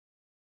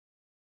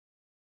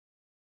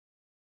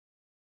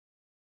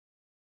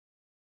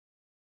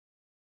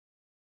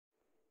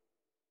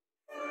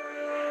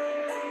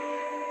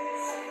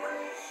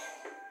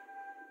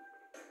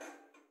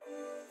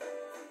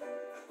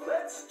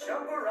Let's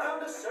jump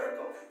around a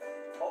circle.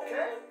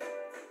 Okay?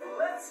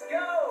 Let's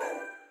go!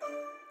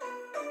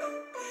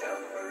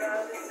 Jump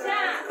around the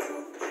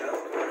circle.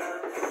 Jump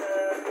around the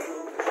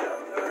circle.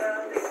 Jump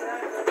around the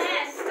circle.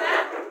 And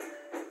stop.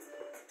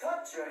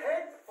 Touch your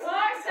head 4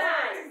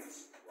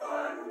 times.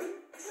 1,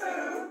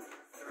 2,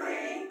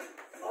 3,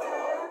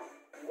 4.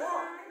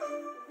 Walk.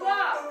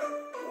 Walk.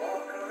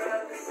 Walk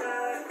around the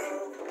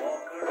circle.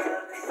 Walk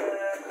around the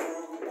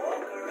circle.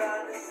 Walk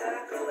around the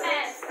circle.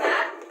 And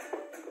stop.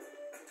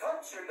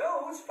 Touch your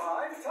nose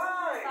 5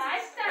 times.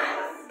 5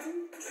 times.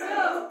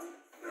 1, 2,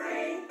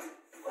 3,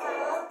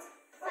 4,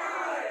 5.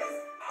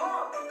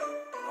 Hop.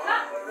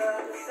 Hop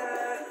around the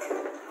circle.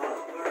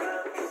 Hop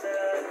around the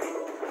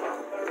circle.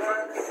 Hop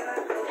around the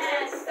circle.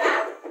 And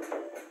stop.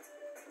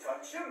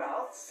 Touch your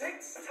mouth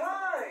 6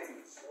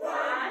 times. 1,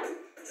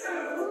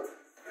 2,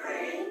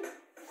 3,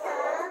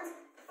 4,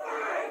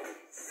 5,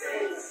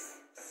 6.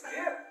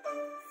 Skip.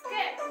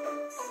 skip.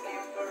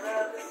 Skip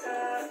around the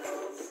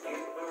circle.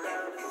 Skip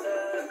around the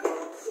circle.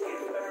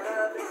 Skip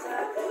around the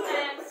circle.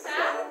 And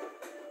stop.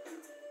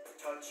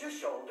 Touch your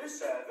shoulders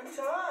 7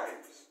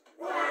 times.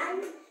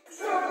 1,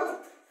 2,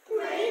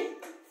 3,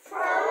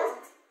 4,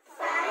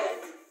 5,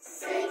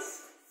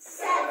 6,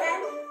 7.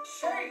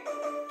 Shake.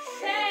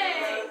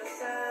 Shake. Around the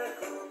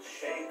circle.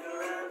 Shake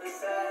around the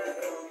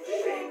circle.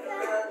 Shake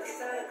around the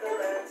circle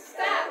and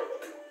Stop.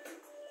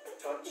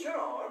 touch your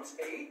arms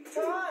 8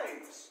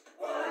 times.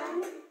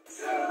 1,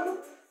 2,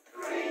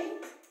 3,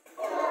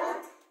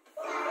 4,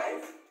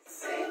 5,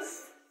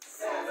 6,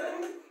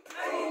 7,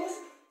 8.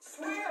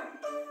 Swim.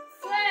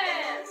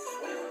 Swim.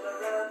 Swim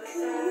around the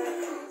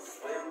circle.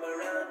 Swim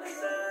around the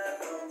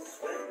circle.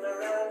 Swim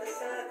around the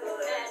circle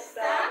And and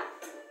stop.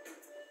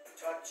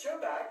 touch your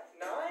back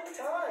 9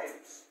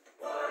 times.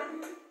 1,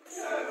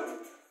 2,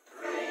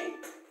 3,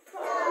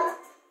 4,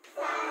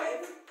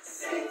 5,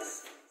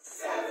 6,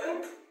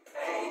 7,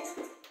 8,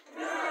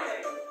 9.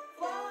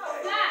 Fly.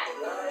 Fly.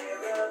 Fly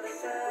around the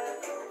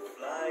circle.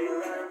 Fly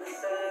around the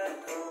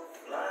circle.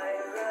 Fly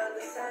around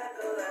the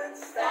circle and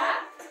Stop.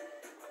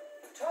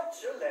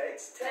 touch your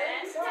legs 10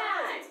 10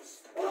 times.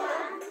 1,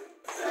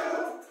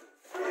 2,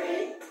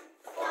 3,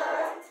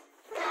 4,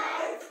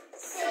 5,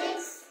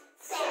 6,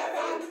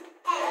 7,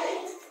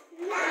 8,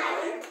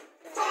 9,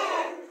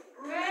 10.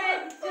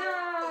 Good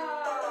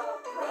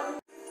job.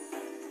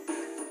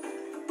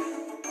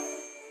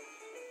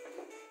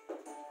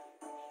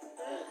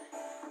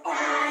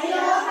 Are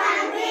you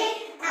hungry?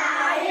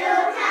 Are you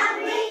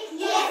hungry?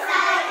 Yes,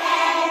 I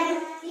am.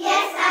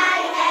 Yes, I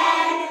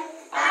am.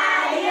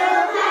 Are you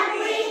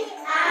hungry?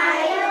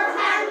 Are you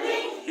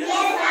hungry?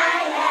 Yes,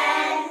 I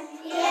am.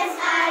 Yes,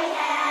 I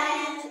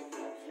am.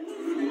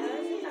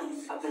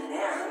 A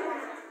banana.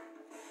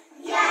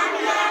 Yum,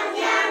 yum,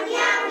 yum,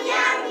 yum,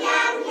 yum,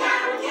 yum,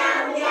 yum,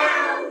 yum,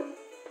 yum.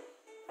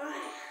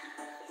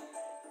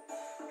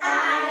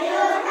 Are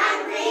you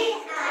hungry?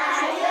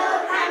 Are you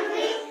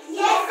hungry?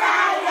 Yes,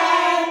 I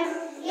am.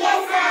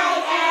 Yes, I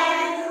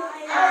am.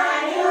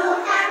 Are you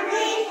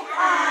hungry?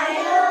 Are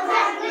you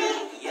hungry?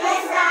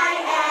 Yes, I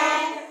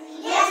am.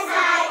 Yes,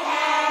 I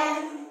am.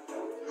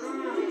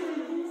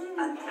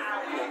 An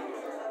apple.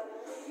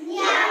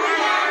 Yum,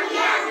 yum,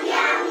 yum,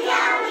 yum,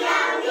 yum,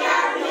 yum,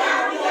 yum,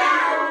 yum,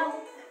 yum.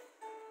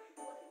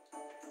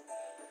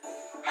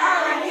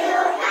 Are you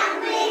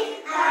hungry?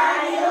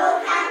 Are you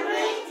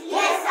hungry?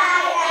 Yes,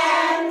 I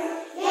am.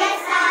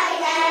 Yes, I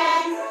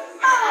am.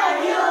 Are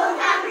you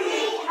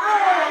hungry?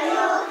 Are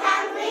you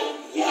hungry?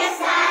 Yes,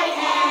 I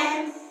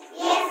am.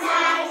 Yes,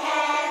 I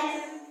am.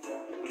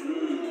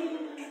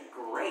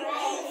 Great.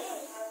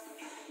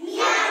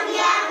 Yum,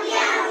 yum,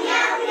 yum,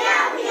 yum,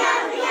 yum,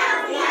 yum, yum,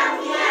 yum,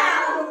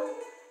 yum.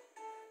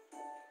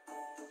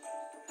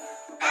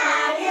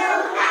 Are you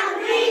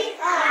hungry?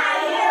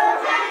 Are you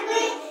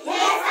hungry?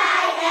 Yes,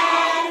 I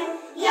am.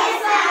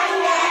 Yes, I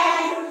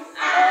am.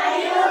 Are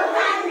you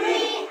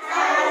hungry?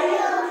 Are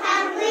you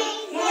hungry?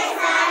 Yes,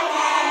 I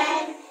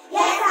am.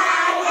 Yes,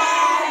 I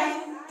am.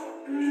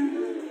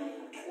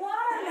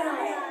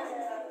 Watermelon.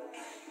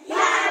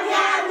 Yum,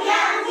 yum,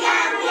 yum,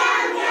 yum,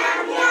 yum, yum,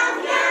 yum,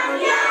 yum,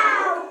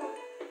 yum.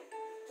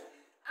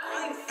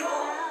 I'm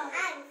full.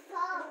 I'm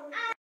full.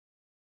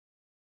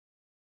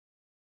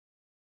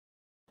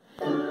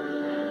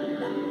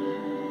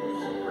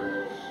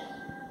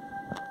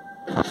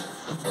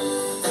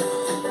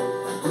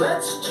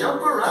 Let's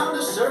jump around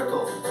a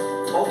circle.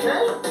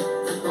 Okay?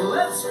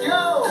 Let's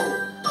go.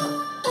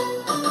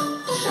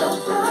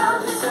 Jump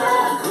around the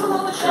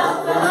circle.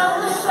 Jump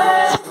around the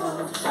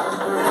circle. Jump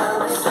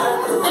around the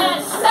circle.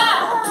 And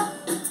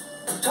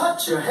stop.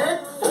 Touch your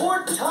head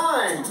 4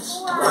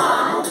 times.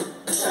 1,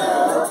 2,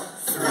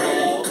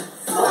 3,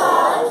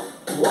 4.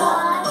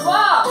 Walk.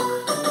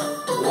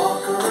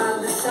 Walk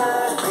around the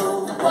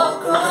circle.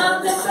 Walk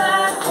around the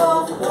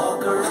circle.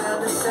 Walk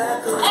around the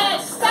circle.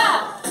 And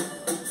stop.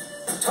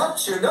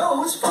 Touch your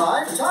nose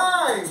 5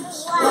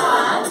 times.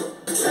 1,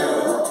 2,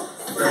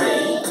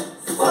 3,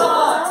 4,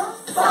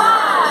 5.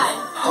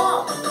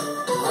 Hop.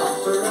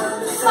 Hop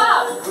around the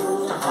Hop.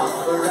 circle.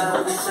 Hop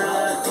around the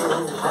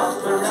circle.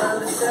 Hop around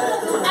the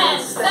circle.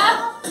 And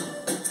stop.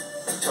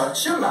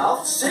 Touch your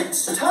mouth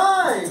 6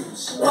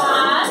 times.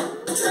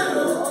 1, 2,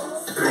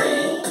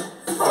 3,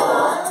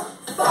 4,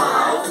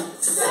 5,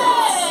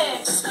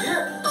 6. Skip.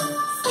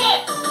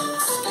 skip,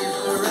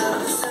 Skip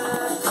around the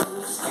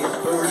circle.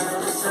 Skip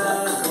around the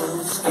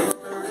circle.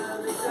 Skip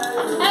around the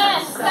circle.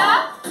 and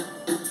stop.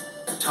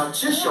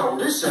 Touch your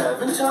shoulders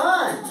 7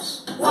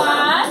 times.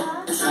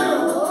 1, 2,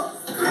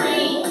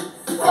 3,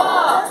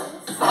 4,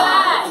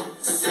 5,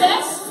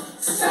 6,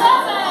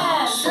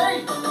 7.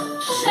 shake.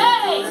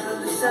 Shake.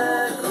 Around the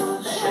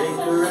circle.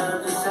 Shake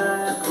around the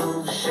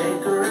circle.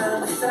 Shake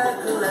around the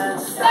circle and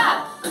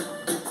Stop.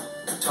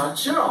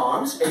 touch your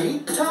arms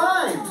 8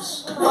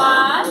 times.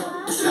 1,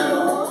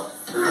 2,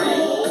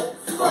 3,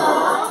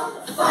 4,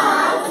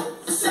 5,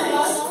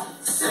 6,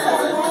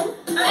 7,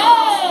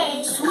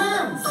 8.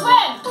 swim.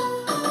 Swim.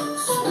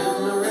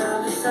 Swim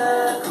around the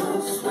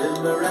circle,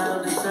 swim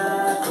around the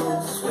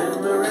circle,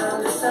 swim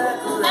around the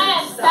circle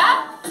And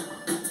stop.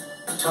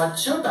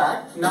 touch your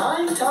back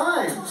 9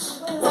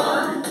 times.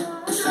 1,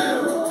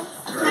 2,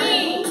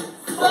 3,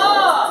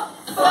 4,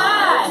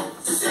 5,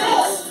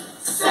 6,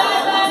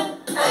 7,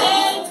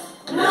 8,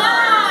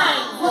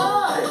 9.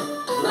 fly.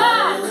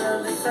 Fly.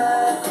 Around the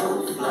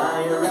circle,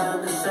 fly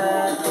around the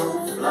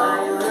circle,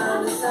 fly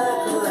around the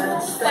circle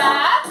and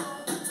Stop.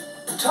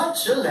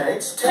 touch your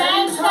legs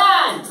 10 10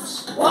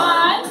 times. times.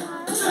 1,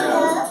 2,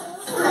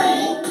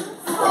 3,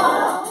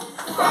 4,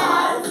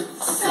 5,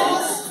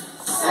 6,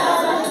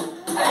 7,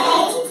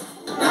 8,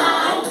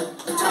 9,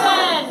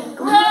 10.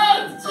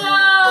 Great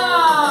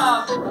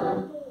job.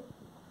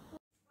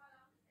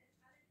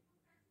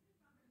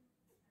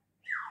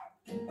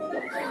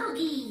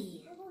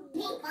 Yogi.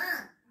 Beep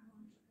bop.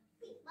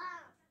 Beep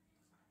bop.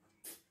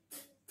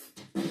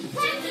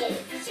 Shake it,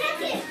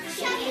 shake it,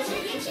 shake it,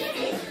 shake it, shake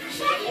it,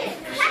 shake it,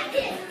 shake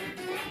it.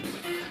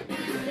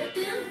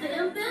 Boom,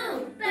 boom,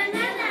 boom,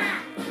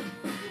 banana.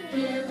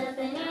 Peel the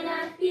banana,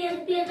 peel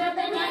the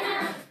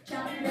banana.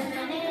 Chop the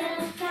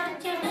banana, chop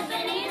the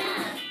banana.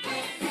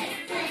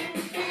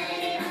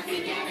 Banana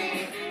together.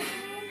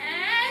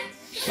 And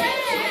Shake,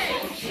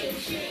 shake. shake,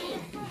 shake,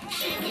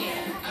 shake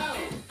it. Oh.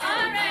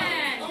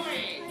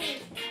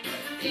 Orange.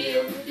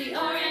 Peel the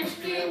orange,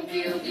 peel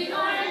the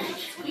orange.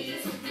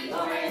 Squeeze the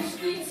orange,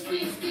 squeeze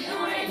the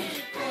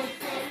orange.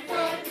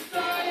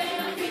 Put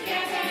it all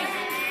together.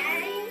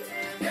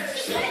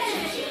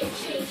 Shake, shake,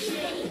 shake,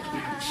 shake,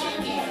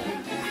 shake it.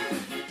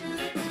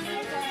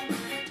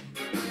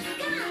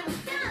 Go,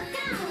 go,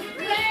 go.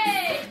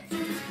 Great.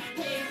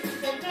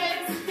 Pick the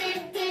grapes,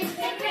 pick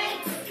the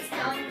grapes.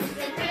 Stomp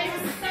the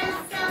grapes,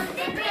 stomp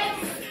the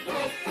grapes.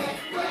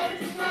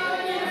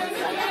 Put it all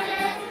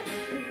together.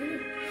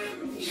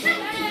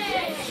 Shake,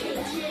 shake,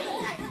 shake,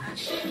 shake,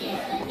 shake it.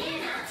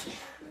 Banana.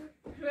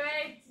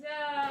 Great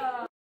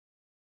job.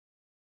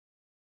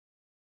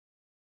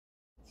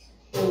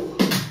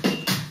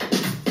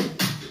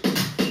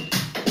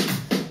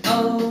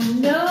 Oh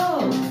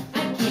no,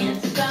 I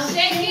can't stop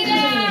Shake it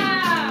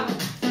out.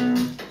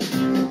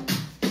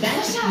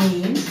 That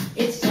means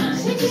it's time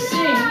Shake to it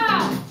sing.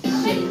 out.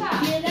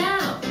 Shake it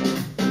out.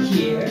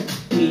 Here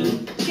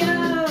we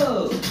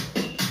go.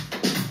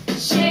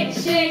 Shake,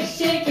 shake,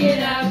 shake it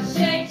out.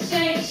 Shake,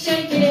 shake,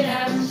 shake it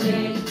out.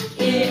 Shake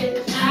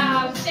it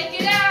out.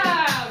 Shake it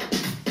out.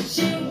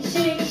 Shake,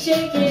 shake,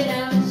 shake it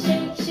out.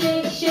 Shake,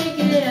 shake, shake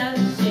it out.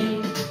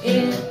 Shake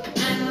it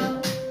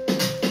out.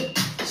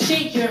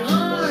 Shake your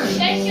arms.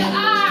 Shake your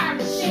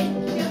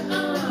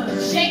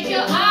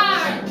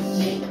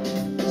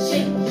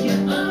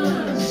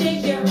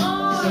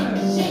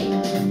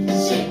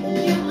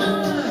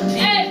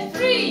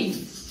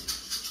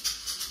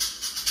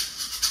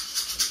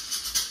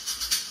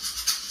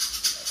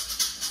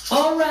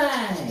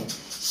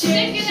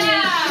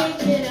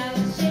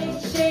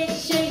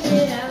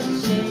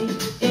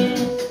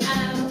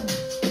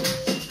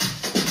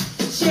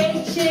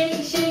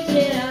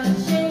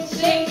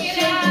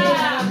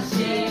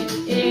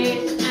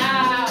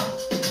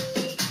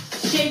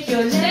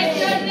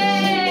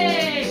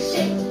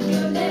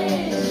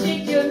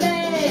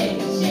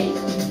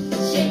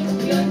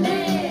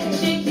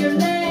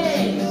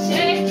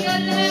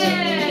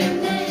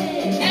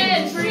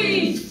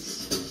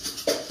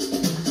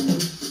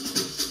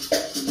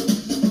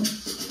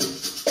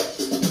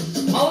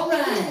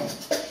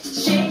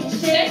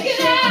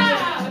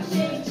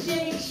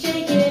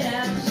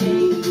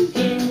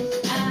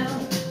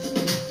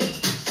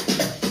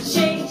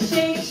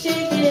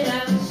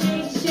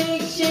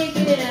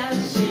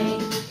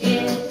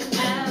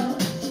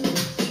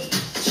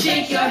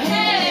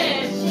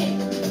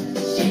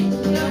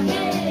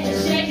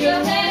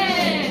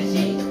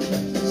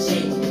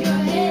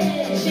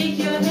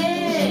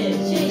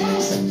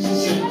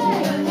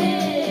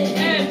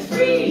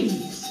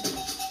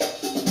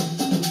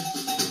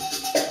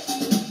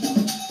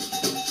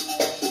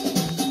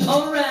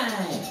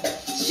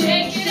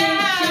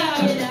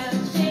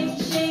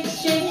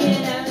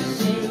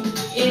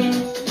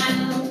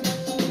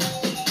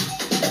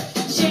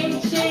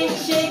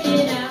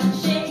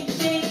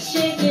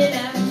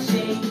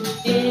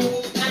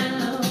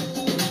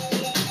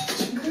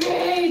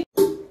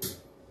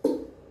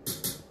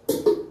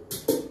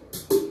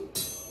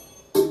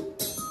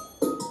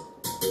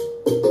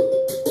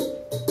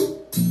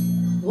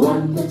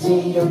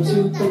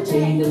 2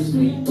 potatoes,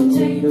 3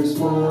 potatoes,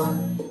 4,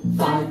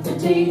 5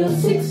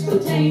 potatoes, 6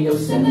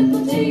 potatoes, 7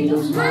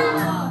 potatoes,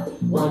 more.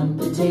 1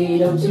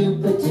 potato, 2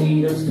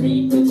 potatoes,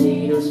 3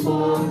 potatoes,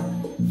 4,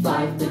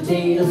 5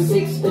 potatoes,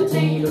 6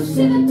 potatoes,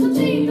 7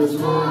 potatoes,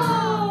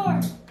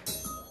 more.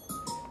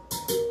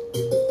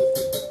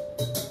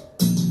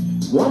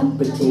 1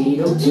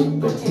 potato, 2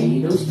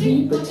 potatoes,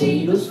 3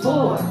 potatoes,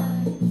 4,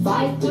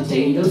 5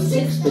 potatoes,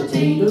 6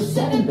 potatoes,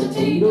 7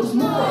 potatoes,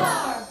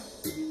 more.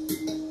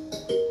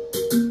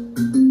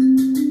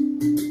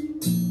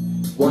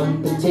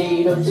 1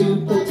 potato,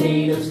 2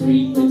 potatoes,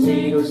 3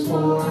 potatoes,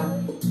 4,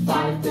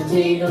 5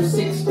 potatoes,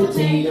 6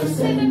 potatoes,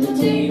 7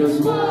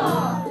 potatoes,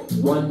 more.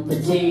 1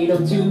 potato,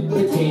 2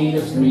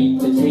 potatoes, 3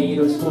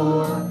 potatoes,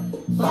 4,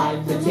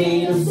 5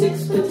 potatoes,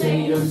 6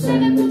 potatoes,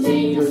 7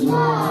 potatoes,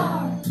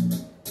 more.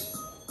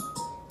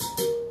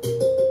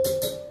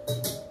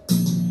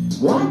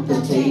 1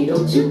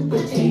 potato, 2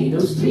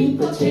 potatoes, 3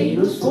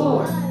 potatoes,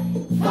 4,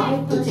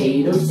 5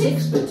 potatoes,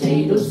 6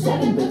 potatoes,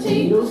 7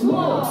 potatoes,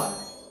 more.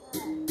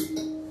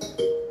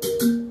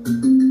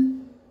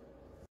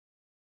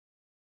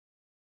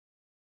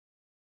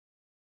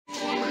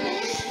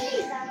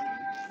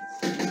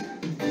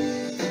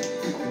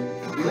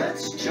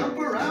 Let's jump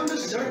around the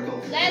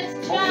circle.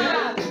 Let's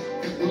jump.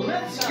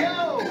 Let's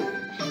go.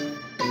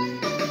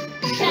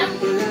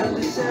 Jump Around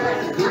the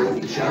circle,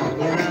 jump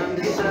around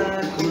the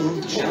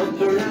circle,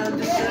 jump around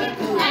the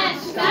circle. and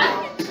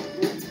stop.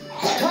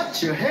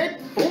 Touch your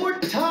head 4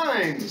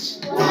 times.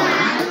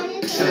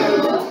 1,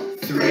 2,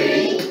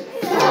 3.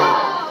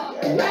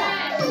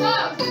 And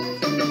walk.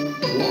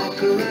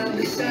 Walk around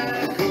the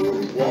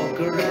circle, walk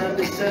around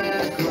the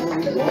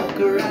circle, walk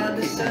around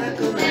the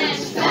circle And and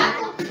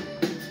stop.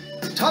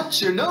 stop.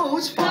 Touch your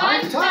nose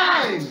 5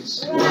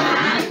 times.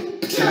 1,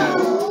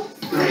 2,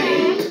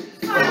 3,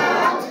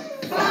 4,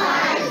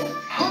 5.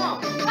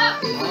 Hop.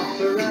 Up.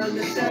 Hop around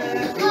the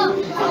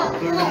circle,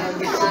 hop around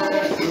the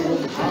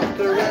circle, hop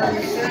around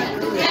the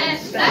circle And and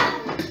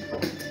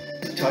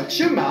stop. touch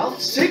your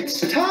mouth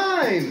 6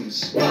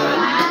 times.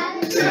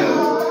 1,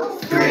 2,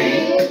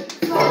 3,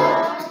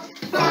 4,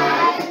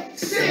 5,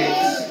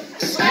 6,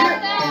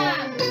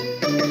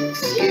 7.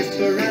 Skip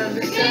around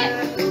the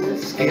circle,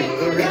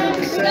 skip around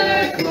the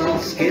circle,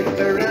 skip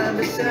around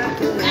the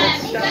circle and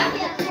And stop.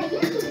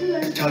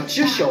 stop. Touch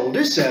your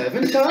shoulder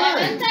 7 7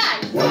 times.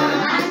 times.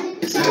 1,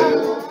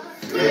 2,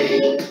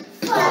 3,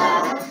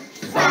 4,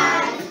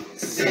 5,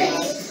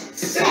 6,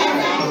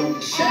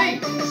 7.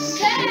 Shake.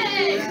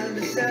 Shake. Around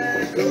the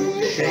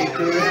circle, shake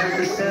around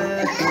the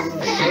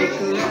circle,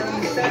 shake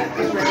around the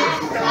circle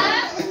and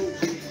stop.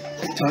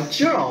 Stop. Touch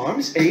your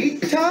arms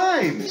 8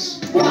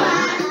 times.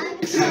 1,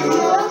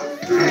 2,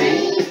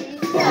 3,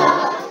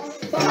 4,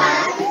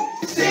 5,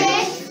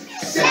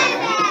 6,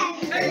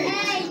 7.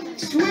 8.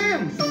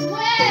 Swim.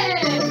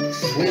 Swim.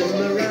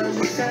 Swim around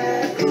the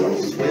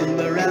circle, swim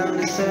around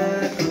the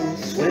circle,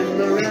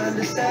 swim around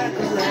the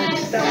circle and And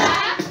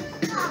stop.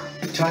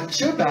 stop.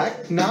 Touch your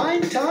back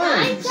 9 9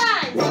 times.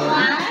 times.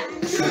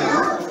 1,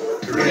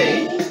 2,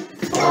 3,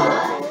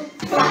 4,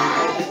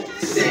 5,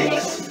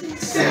 6,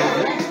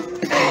 7,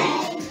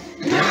 8,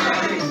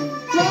 9.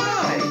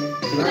 Fly.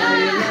 Fly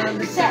around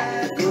the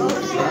circle,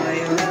 fly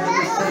around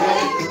the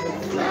circle,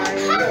 fly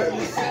around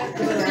the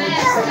circle and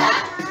and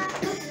stop.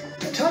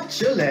 stop.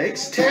 Touch your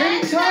legs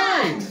 10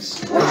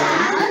 times.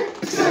 1,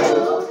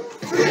 2,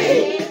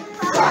 3,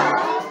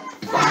 4,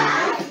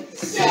 5,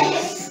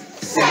 6,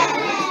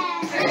 7,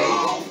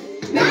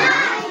 8,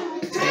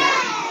 9,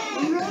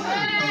 10.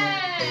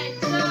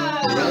 Great. Go.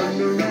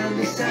 Run around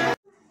the circle.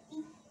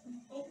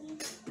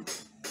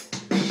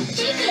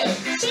 Shake it,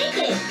 shake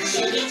it,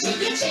 shake it,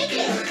 shake it, shake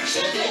it,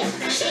 shake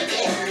it, shake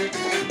it.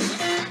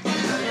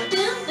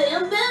 Boom,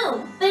 boom,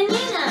 boom,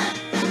 banana.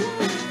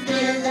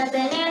 Peel the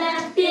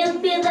banana, peel the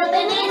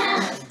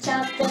banana.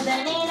 Chop the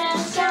banana,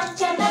 chop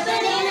the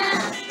banana.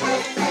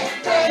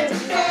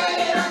 Put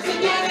it all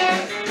together.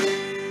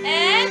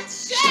 And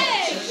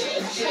shake.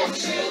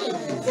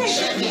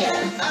 Shake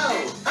it.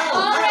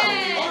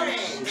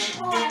 Orange.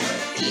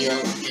 Peel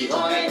the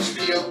orange,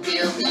 peel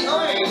the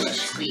orange.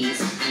 Squeeze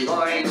the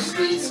orange,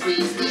 squeeze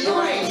the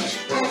orange.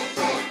 Put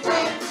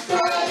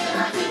it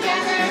all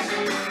together.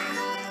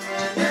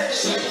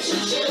 Shake it,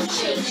 shake,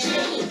 shake,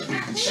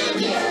 shake,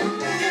 shake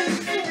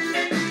it.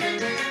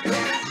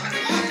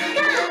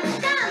 Go.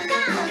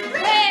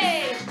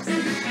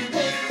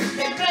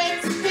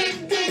 Grapes. Pick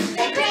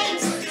the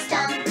grapes,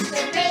 stomp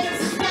the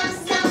grapes,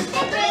 stomp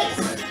the grapes.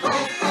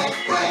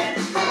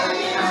 Put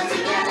it all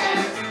together.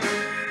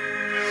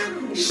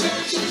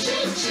 Shake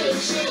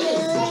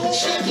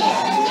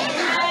it.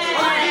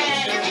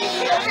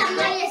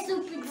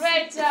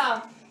 Great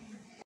job.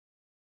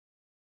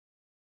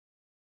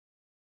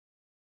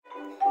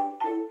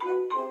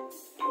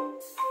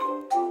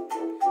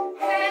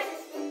 Head,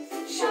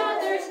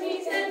 shoulders,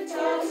 knees and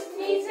toes,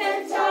 knees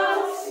and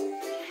toes.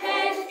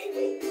 Head,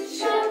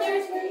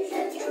 shoulders, knees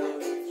and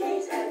toes,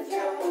 knees and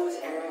toes.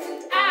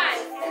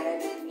 Eyes,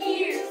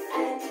 ears,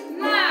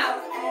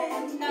 mouth,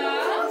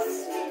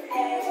 nose.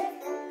 Head,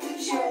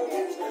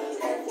 shoulders, knees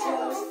and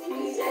toes,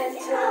 knees and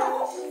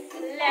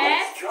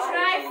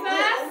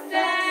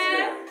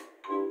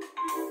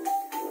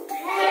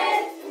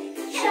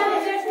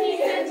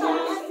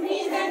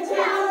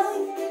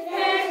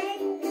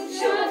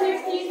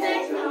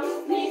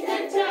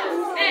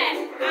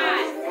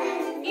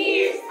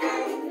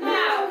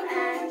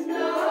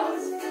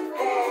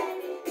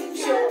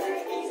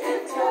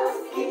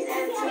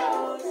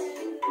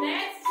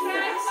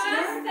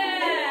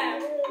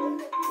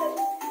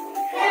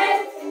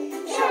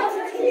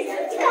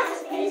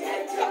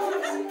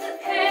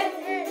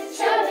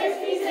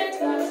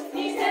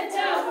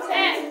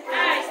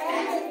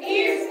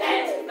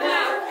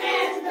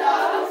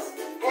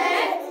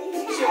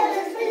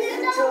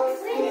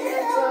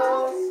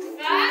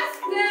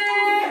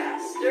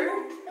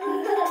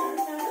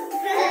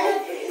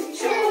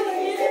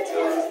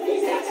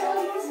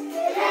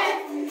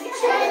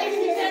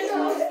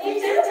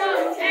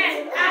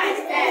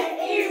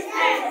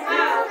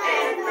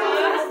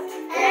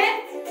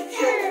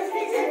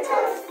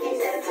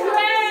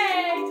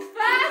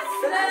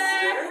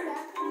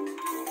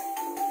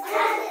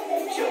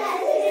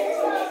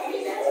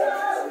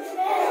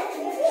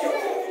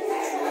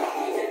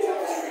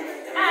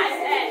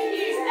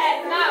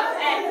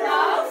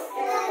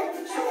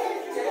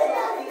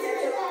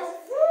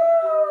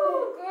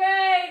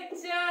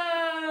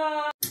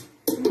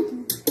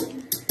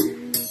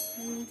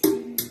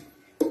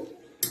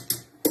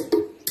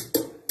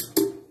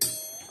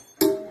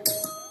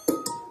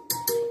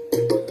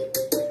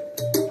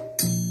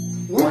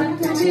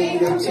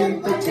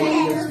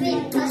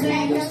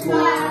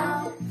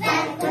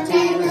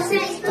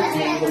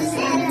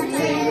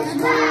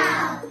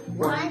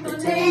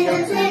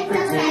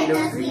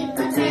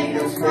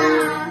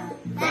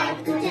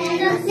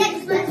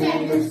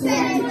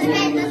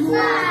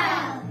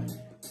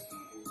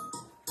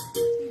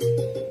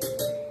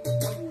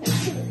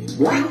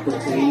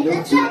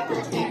potatoes, 2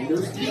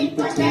 potatoes, 3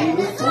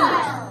 potatoes,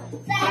 4.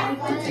 5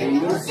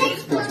 potatoes,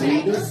 6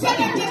 potatoes,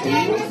 7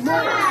 potatoes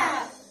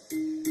more.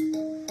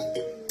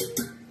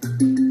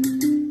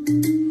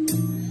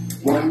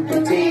 1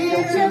 potato,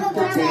 2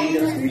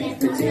 potatoes, 3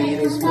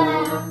 potatoes,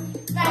 4.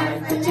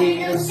 5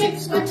 potatoes,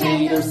 6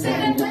 potatoes,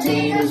 7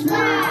 potatoes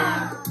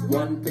more.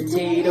 1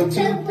 potato,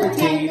 2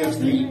 potatoes,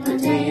 3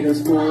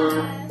 potatoes,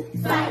 4.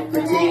 5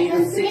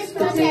 potatoes, 6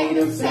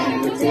 potatoes,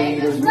 7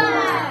 potatoes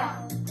more.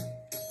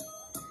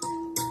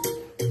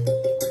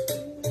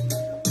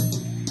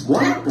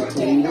 1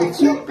 potato,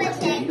 2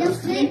 potatoes,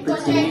 3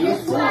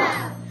 potatoes, 4.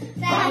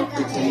 5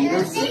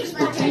 potatoes, 6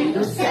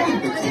 potatoes,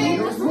 7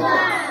 potatoes more.